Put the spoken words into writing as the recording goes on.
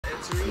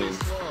it's really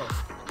small.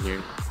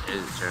 Here,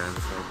 is Jared.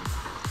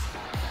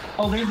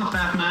 Oh, there's the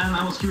fat man.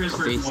 I was curious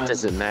where it Face went.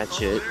 doesn't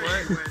match it.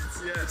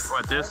 Yes.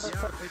 What, this?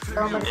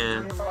 Yeah.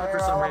 Yeah.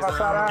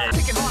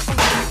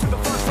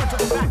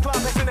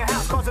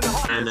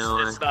 I know.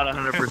 It's not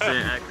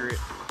 100% accurate.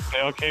 They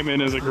all came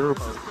in as a group.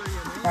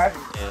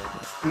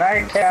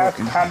 Night cat,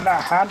 hand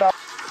up.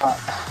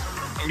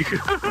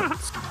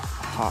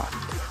 Hot.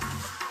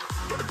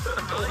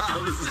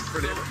 Wow, this is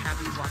pretty.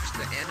 Have you watched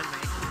the anime?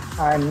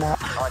 I know.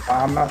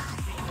 I'm a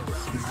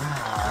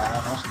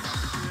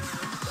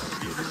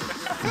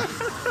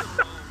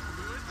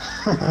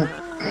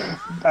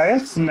Are you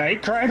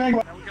snake riding?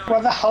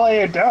 What the hell are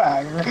you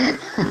doing?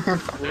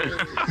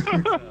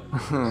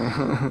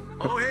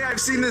 Oh, hey, I've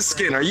seen this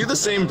skin. Are you the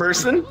same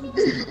person?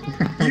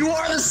 You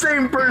are the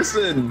same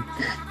person.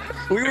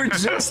 We were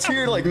just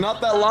here like not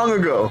that long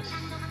ago.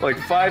 Like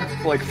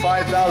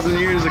 5,000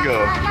 years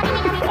ago.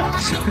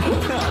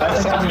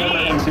 That's not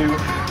me too.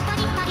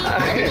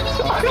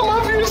 I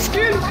love your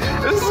skin.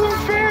 This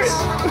is fair.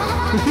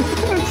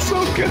 It's so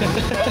good.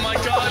 Oh my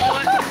god,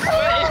 what?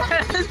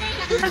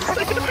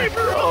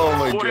 Oh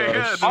my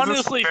gosh.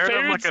 Honestly,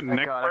 fair like a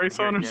neck brace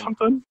on or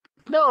something?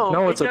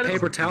 No, it's a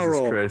paper towel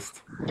roll.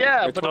 Christ.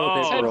 Yeah, It's but a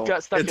his paper head roll.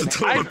 got stuck It's a in it.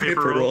 toilet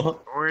paper roll.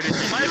 Where did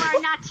you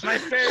My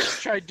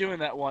ferrets tried doing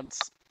that once.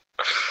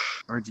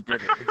 Where'd you get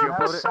it? Did you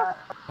upload it?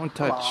 Don't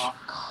touch.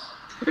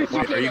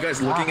 Wait, are you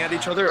guys looking at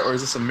each other or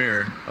is this a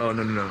mirror? Oh,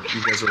 no.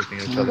 You guys are looking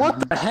at each other.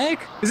 What the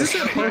heck? Is this a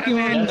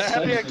Pokemon? They're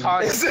having a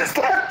contest. Is this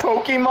that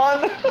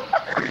Pokemon?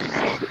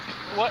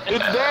 What? It's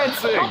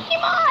dancing.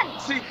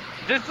 Pokemon! See,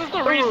 this is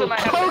the reason I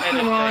have to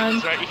edit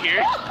things right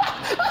here.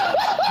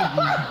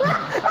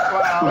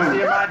 Wow,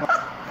 you might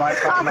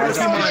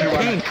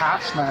Pink.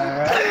 catch me.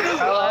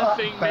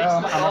 Laughing makes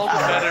this all the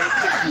better.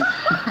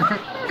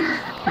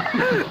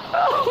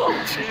 Oh,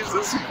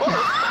 Jesus.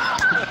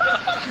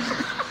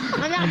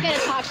 I'm not gonna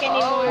talk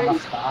anymore.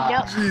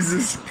 Nope.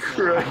 Jesus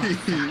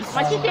Christ.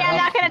 Once you say I'm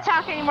not gonna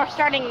talk anymore,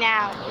 starting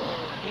now.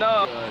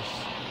 No.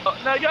 Oh,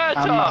 no, you gotta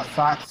I'm a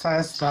talk.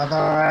 success, so the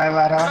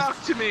way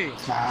Talk to me.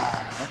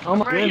 Oh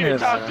my Right here,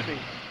 goodness. talk to me.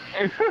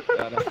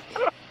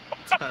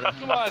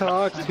 Come on.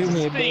 Talk to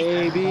me, Speak.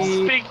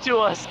 baby. Speak to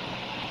us.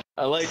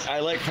 I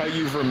like how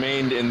you've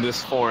remained in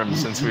this form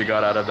since we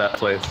got out of that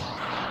place.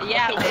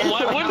 Yeah, man.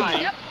 Why wouldn't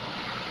I?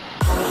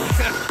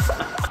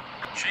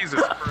 Jesus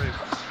Christ.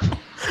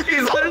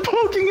 He's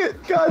unpoking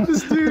it. God,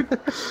 this dude.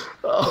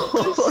 Oh,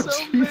 There's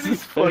so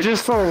Jesus. They're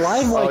just so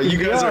lifelike. Oh, you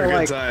guys are a good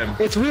like, time.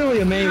 It's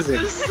really amazing.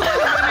 There's so many.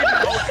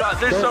 Oh god,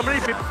 there's so many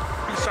people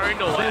starting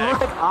to They lag.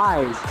 look like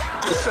eyes.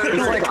 It's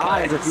like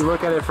eyes if you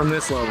look at it from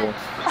this level.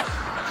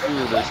 Ooh,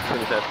 those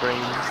that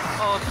frames.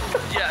 Oh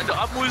yeah, no,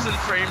 I'm losing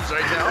frames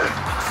right now.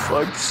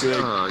 Fuck's sake.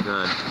 Oh,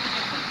 God.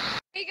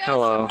 Hey guys,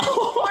 Hello.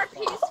 more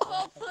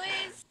peaceful,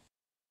 please.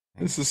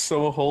 This is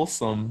so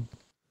wholesome.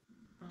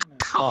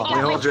 Oh, let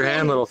me hold your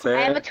hand, little I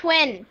have a fair.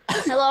 twin.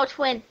 Hello,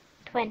 twin.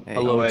 Twin.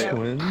 Hello, wait.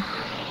 twin.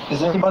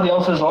 Is anybody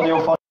else's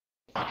audio fun?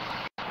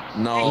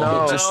 No,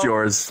 No. just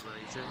yours.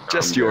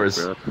 Just yours.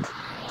 No,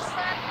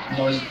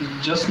 it's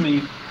just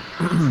me.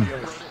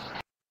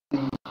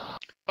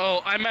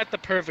 Oh, I'm at the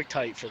perfect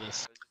height for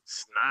this.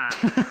 It's not.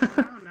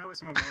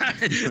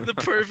 The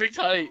perfect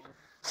height.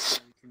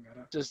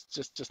 Just.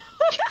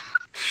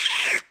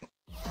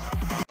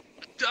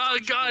 Oh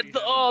god,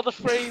 the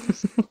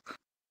frames.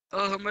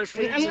 Oh, my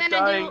frames are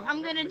dying.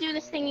 I'm gonna do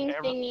this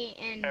thingy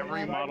and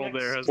Every model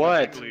there has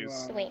What?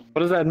 please. wait.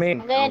 What does that mean?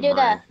 I'm gonna do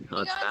the.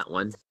 Oh, it's that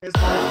one. I'm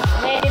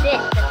gonna do this.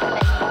 That's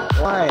what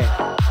I Why?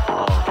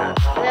 Oh, okay.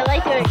 mean. I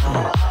like doing.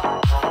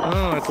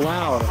 Oh, it's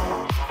loud.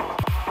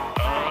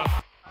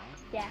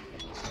 Yeah.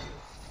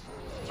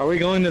 Are we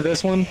going to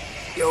this one?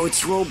 Yo,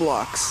 it's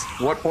Roblox.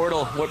 What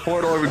portal? What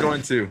portal are we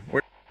going to?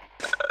 Where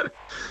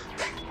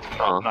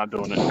Oh. Not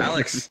doing it.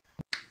 Alex.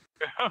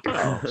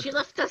 She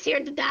left us here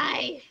to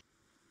die.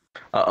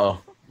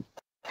 Uh-oh.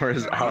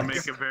 Where's I want to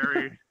Alex? make a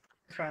very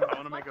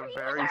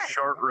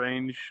short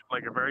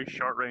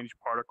range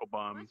particle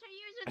bomb. What's your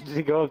user? Did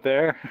he go up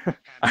there?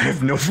 I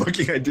have no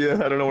fucking idea.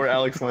 I don't know where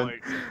Alex went.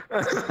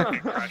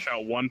 Like, crash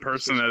out one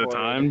person at a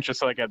time,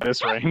 just like at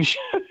this range.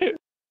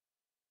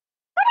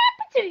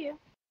 To you.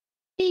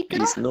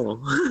 Please,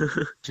 no.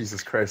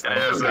 Jesus Christ. I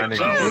I was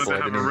standing on have people I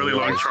a didn't really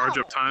long realize. charge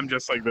up time,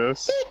 just like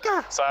this.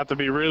 So I have to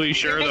be really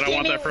sure that I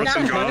want that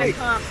person Hey.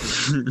 gone.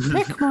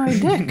 Pick my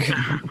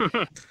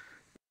dick.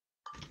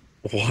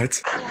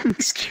 What?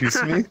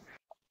 Excuse me?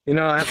 You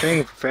know that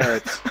thing,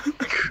 ferrets.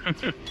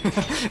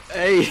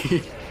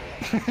 Hey.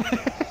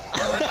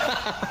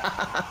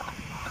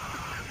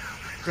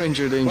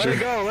 Ranger danger. Let it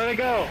go, let it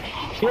go.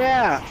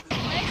 Yeah.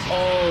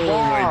 Oh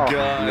Wow. my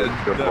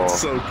god. That's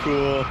so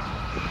cool.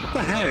 What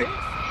the heck?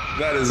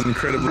 That is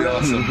incredibly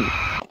awesome.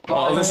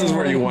 Oh, this is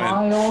where you went.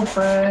 My old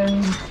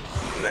friend,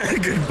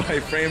 Goodbye,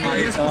 frame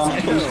rate. come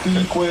to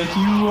speak with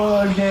you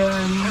again.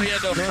 Oh yeah,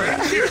 no,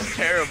 frames here is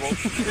terrible.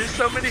 There's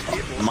so many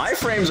people. My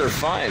frames are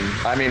fine.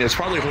 I mean, it's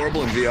probably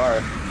horrible in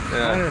VR.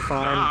 Mine are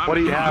fine. Nah, What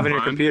do you have in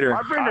your fine. computer?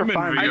 I'm in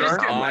VR.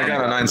 Oh, I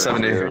got a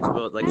 970.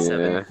 About like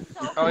 7.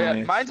 Oh yeah,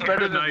 mine's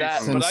better than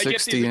that. But I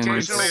get 1060 these and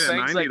occasional it's- things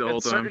 90 like the whole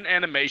in certain time.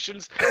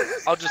 animations,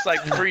 I'll just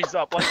like freeze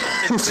up. Like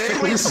it's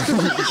mainly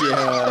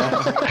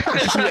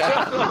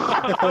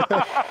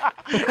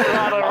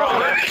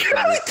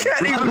I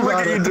can't even look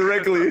at you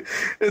directly.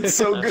 It's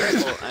so good.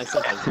 Well, I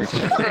sometimes Mine's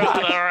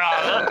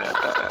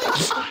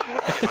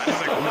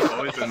like almost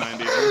always been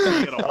 90.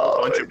 You get a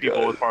whole bunch of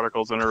people with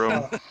particles in a room.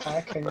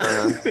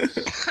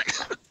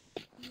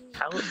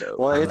 How though?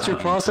 Well, it's your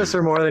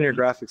processor more than your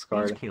graphics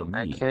card. I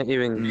can't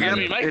even. I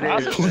mean, my it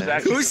process is. is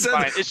actually Who said,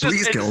 fine. It's just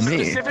 "Please it's kill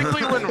me"?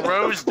 specifically when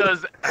Rose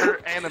does her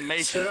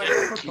animation,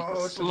 it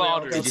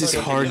slaughters. It's just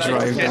hard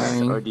drive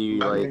dying. Or do you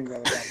like?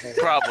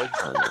 Probably.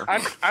 I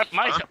don't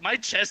know. My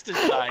chest is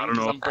dying I don't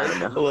know. because I'm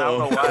burning. I don't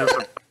know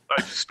why.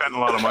 I just spent a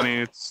lot of money.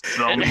 It's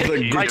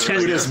The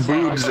gratuitous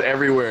boobs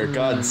everywhere.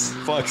 God's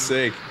fuck's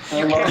sake.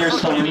 I love your Anywhere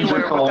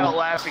cylindrical. without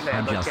laughing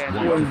at the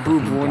camera. One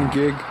boob, 1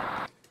 gig.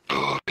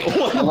 I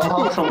love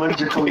how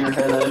cylindrical your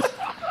head is.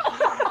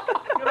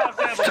 You're gonna have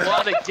to have a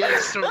lot of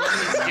gigs to run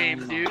this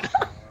game, dude.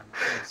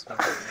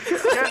 You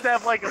have to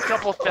have like a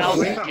couple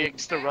thousand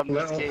gigs to run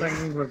this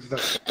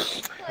game.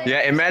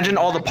 Yeah, imagine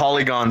all the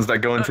polygons that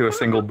go into a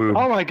single boob.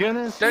 Oh my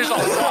goodness! There's a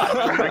lot.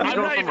 I'm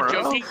go not even somewhere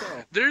joking.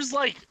 There's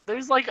like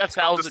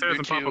 1,000 stairs or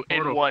and pop two a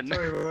in portal. one.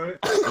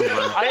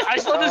 I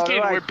saw this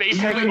game where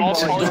basically all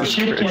polygons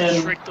chicken. are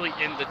strictly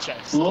in the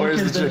chest. Look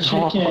Where's at the the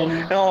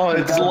chicken. Oh, It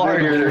it's got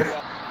larger.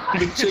 bigger.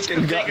 The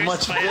chicken got Bigger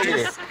much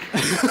bigger. spiders.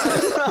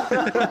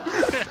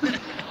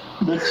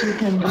 The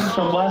chicken grew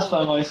from last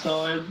time I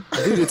saw it.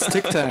 Dude, it's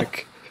Tic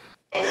Tac.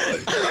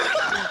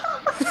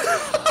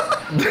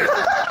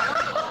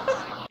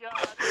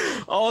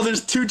 Oh,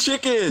 there's 2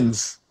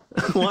 chickens.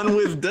 One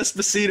with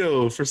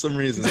Despacito for some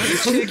reason.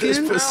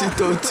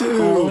 Despacito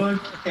too.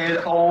 Look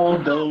at all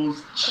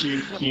those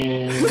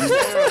chickens.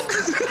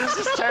 This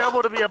is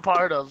terrible to be a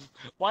part of.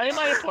 Why am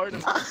I a part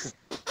of this?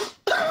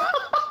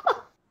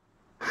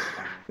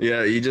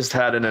 Yeah, you just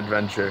had an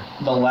adventure.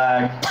 The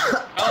lag.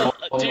 Oh,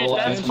 dude,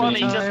 that's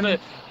funny. Just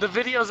the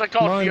videos are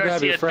called Come on,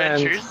 grab VRC your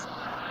friends. Adventures.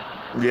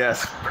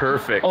 Yes,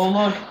 perfect. Oh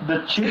look,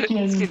 the It's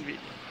chicken gonna be-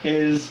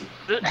 is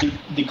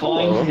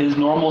declined to his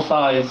normal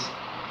size.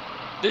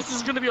 This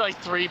is gonna be like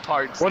 3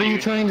 parts. What are you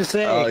dude. trying to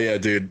say? Oh yeah,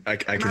 dude, I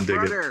can dig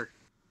it.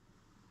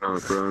 Oh,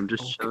 bro, I'm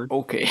just chilling.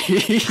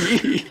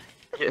 Okay.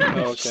 Oh,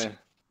 okay.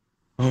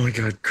 Oh my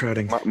god,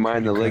 crowding.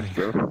 Mind the leg,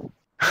 bro. What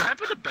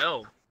happened to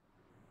Bell?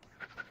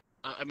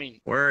 I mean,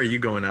 Where are you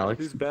going, Alex?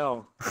 Who's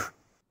Bell?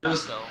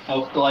 Just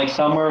Bell. like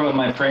somewhere where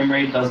my frame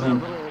rate doesn't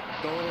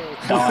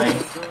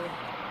die.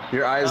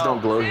 Your eyes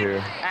don't glow here.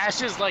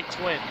 Ash's like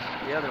twin.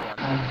 The other one.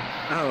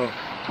 Oh.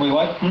 Wait,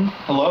 what?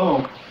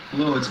 Hello?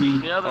 Hello, it's me.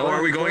 The other Oh, one.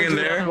 are we going in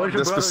there? Where'd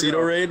your brother Despacito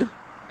go? raid?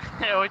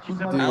 Yeah, what you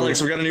said.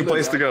 Alex, we got a new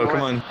place to go.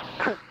 Come on.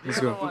 Let's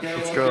go.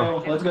 Let's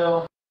go. Let's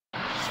go.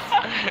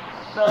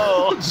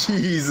 No.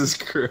 Jesus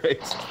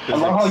Christ. I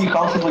love how you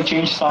constantly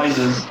change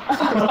sizes.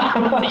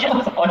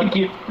 Like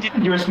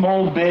you're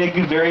small,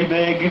 big, very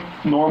big,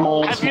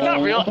 normal, Have small. you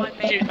not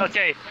realized? Dude,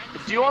 okay,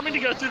 do you want me to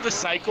go through the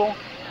cycle?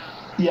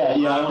 Yeah, I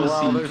Well, want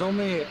to see. there's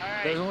only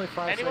 5 Anyone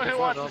seconds who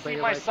wants left. to see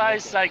my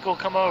size cycle,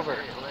 come over.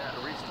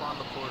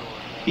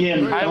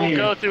 Ian, I come will here.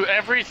 go through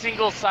every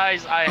single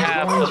size I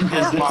have Going of through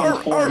his this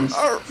different model. forms.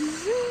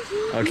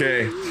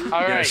 Okay.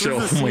 All Yeah, right, show.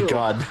 Oh my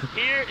god.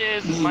 here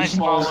is This is my the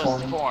smallest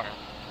smallest one. form.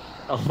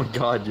 Oh my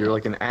god, you're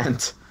like an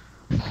ant.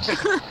 All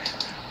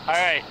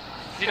right,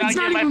 do not It's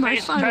get not my even my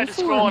face. final Try to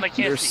scroll form. and I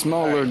can't You're see.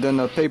 smaller than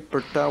a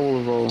paper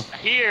towel roll.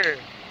 Here,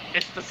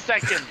 it's the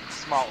second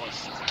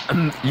smallest.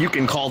 You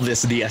can call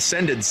this the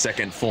ascended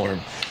second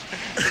form.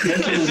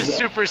 This is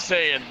Super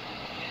Saiyan.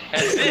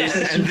 And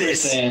this And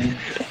this. Saiyan.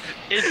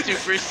 is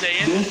Super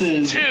Saiyan This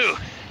is 2.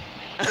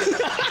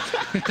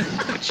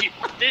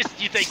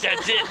 You think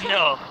that's it?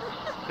 No.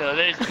 No,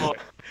 there's more.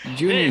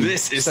 Junior,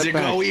 This is step to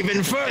back. go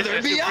even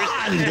further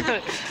beyond. This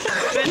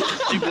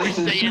is Super This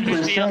is Saiyan Super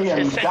who's beyond Saiyan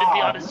ascended God.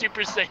 beyond a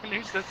Super Saiyan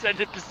who's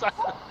ascended beside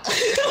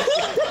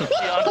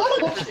beyond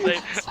a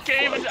Super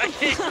Saiyan. I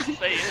can't even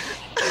say it.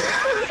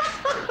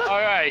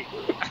 Alright.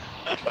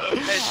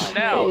 And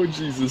now, Oh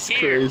Jesus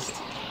Here. Christ.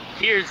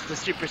 here's the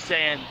Super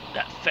Saiyan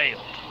that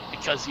failed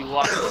because he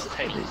lost his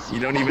tails. You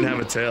don't even have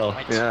a tail.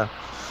 Yeah.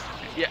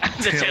 Yeah,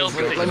 the tail's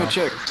Tails Let me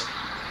check.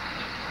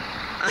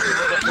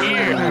 But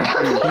here, No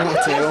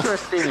tail. here,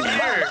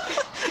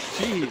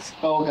 Jeez.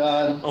 Oh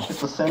god.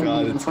 It's ascending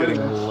God, even it's getting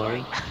further.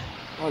 low.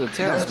 Oh, the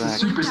tail's That's the back.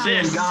 Super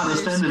Saiyan God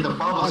ascended above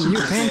a Oh, you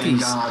Super Saiyan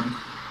panties. God.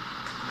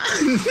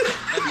 and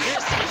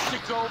this is to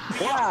go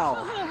beyond. Wow.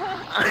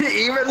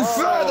 Even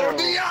further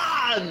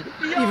beyond.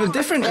 Even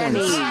different ones.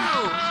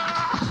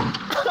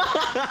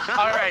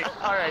 Alright,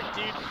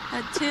 dude.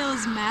 That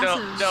tail's No,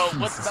 massive. no,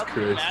 what's Jesus about to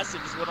be Christ.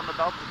 massive is what I'm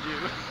about to do.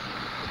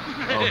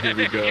 Oh, here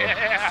we go.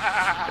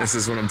 Yeah. This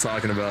is what I'm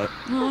talking about.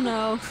 Oh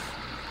no.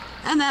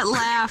 And that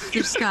laugh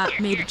just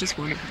made it just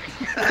wonderful.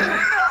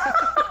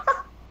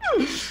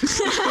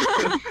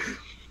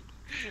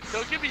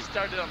 Don't get me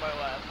started on my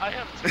laugh. I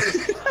have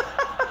two.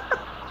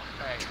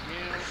 Alright,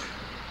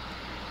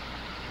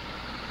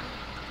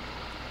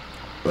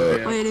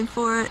 Waiting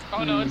for it.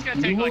 Oh no, it's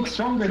gonna You take look like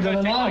stronger than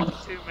an ant.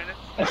 2 minutes.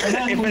 If an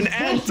ant If an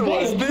ant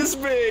was this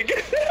big.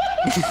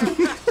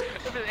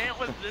 If an ant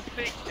was this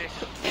big,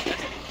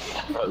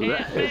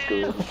 That is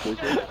good.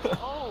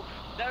 oh,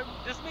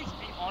 this makes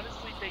me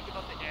honestly think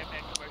about the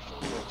Ant-Man commercial.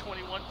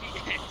 21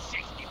 feet and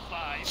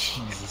 65.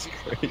 Jesus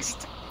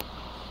Christ.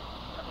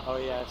 Oh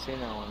yeah, I've seen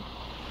that one.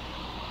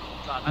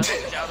 God, I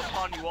look down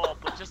upon you all,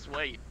 but just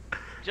wait.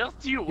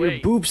 Just you Your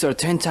wait. boobs are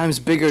 10 times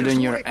bigger than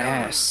your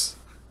ass.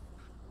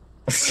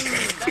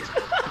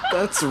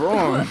 That's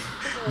wrong.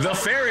 The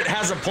ferret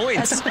has a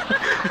point.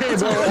 Hey,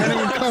 bro, I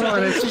mean, come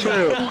on, it's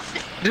true.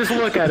 Just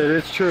look at it,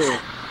 it's true.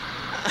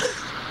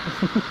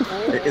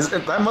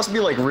 That must be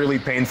like really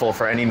painful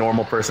for any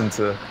normal person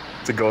to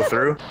go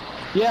through.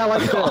 Yeah,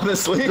 like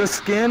honestly, the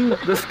skin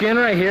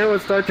right here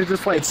would start to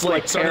just like it's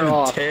like tear starting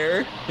off. to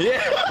tear.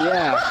 Yeah.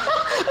 Yeah.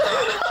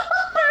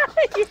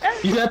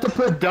 You have to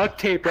put duct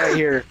tape right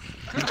here.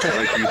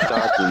 Like you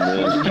thought,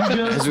 man.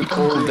 As with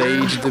old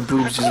age, the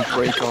boobs just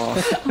break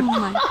off. Oh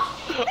my.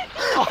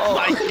 Oh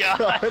my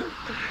god.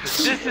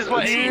 This is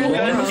what age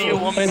does to you,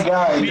 woman.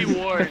 Be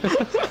warned.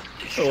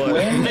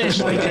 When is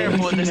my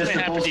careful, penis this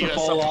may happen supposed to you to at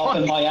fall some off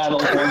and my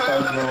adult hair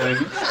starts growing?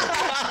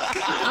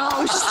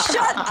 Oh,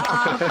 shut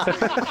up!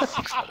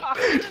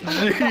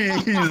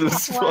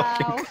 Jesus Wow.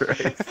 fucking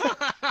Christ.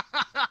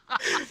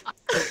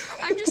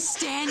 I'm just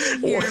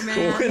standing here,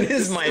 man. When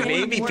is my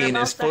baby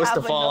penis supposed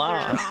to fall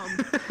out?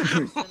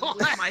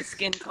 Let my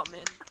skin come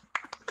in.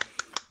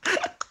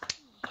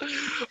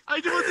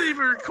 I wasn't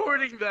even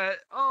recording that.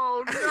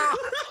 Oh no.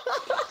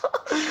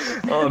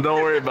 Oh,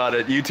 don't worry about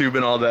it. YouTube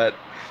and all that.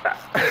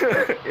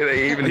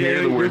 They even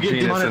hear the word you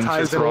get penis and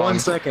it's demonetized just in wrong. 1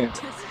 second.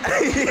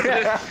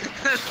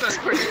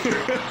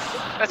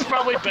 That's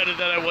probably better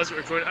that I wasn't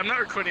recording. I'm not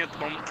recording at the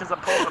moment because I'm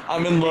pulling up.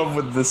 I'm in love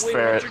with this Wait,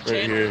 ferret what's your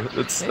right channel?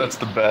 here. That's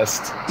the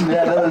best.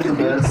 Yeah, that is the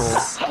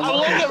best. I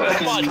love that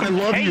fun. I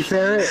love you,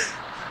 ferret.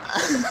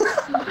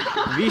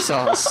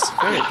 Vsauce.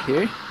 Ferret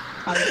here.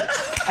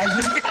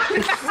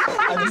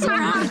 It's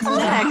around his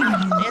neck.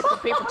 It's a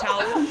paper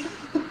towel.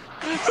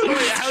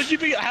 Wait, how'd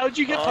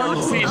you get part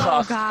of the Oh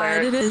sauce?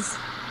 god, it is.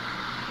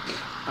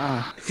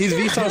 He's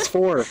Vsauce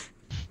 4.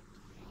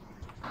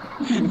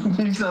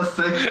 He's so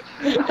sick.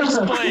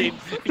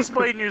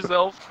 Explain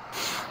yourself.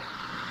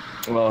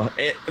 Well,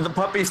 the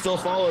puppy still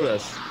followed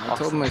us. I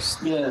told my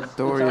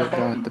story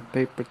about the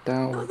paper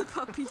towel. The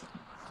puppy.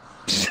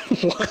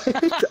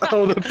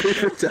 Oh, the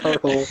paper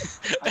towel.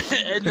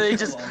 And they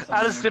just,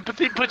 out of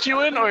sympathy, put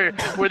you in, or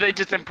were they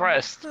just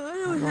impressed? I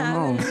don't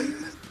have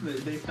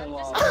it. They fell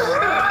off.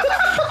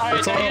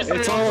 Alright,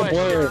 It's all a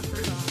blur.